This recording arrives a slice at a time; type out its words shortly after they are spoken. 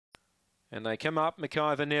And they come up,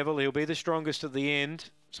 McIver Neville. He'll be the strongest at the end.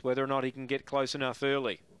 It's whether or not he can get close enough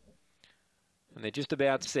early. And they're just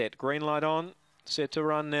about set. Green light on, set to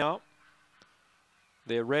run now.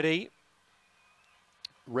 They're ready.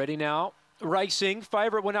 Ready now. Racing.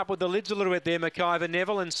 Favourite went up with the lids a little bit there, McIver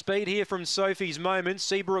Neville. And speed here from Sophie's Moment.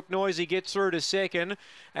 Seabrook Noisy gets through to second.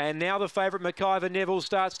 And now the favourite McIver Neville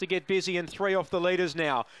starts to get busy, and 3 off the leaders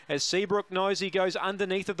now. As Seabrook Noisy goes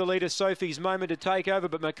underneath of the leader, Sophie's Moment to take over.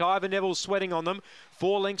 But McIver Neville's sweating on them.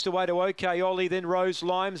 4 lengths away to OK Ollie, then Rose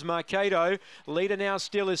Limes, Marcado. Leader now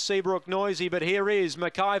still is Seabrook Noisy, but here is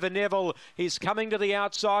McIver Neville. He's coming to the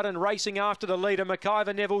outside and racing after the leader.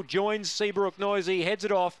 McIver Neville joins Seabrook Noisy, heads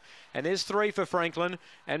it off. And there's 3 for Franklin,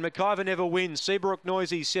 and McIver Neville wins. Seabrook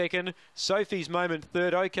Noisy second, Sophie's Moment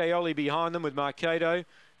third, OK Ollie behind them with Marcado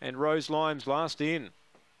and Rose Limes last in.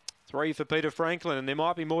 3 for Peter Franklin, and there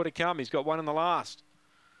might be more to come. He's got 1 in the last.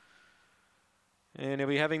 And he'll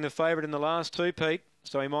be having the favourite in the last 2, Pete,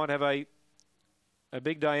 so he might have a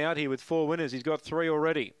big day out here with 4 winners. He's got 3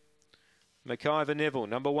 already. McIver Neville,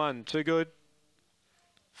 number 1, too good.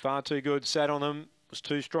 Far too good, sat on them, was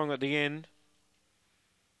too strong at the end.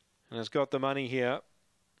 And has got the money here.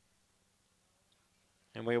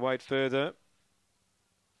 And we wait further.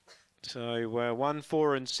 So 1,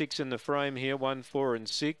 4 and 6 in the frame here. 1, 4 and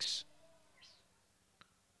 6.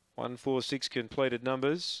 1, 4, 6 completed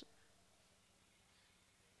numbers.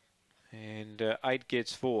 And 8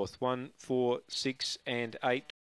 gets 4th. 1, 4, 6 and 8.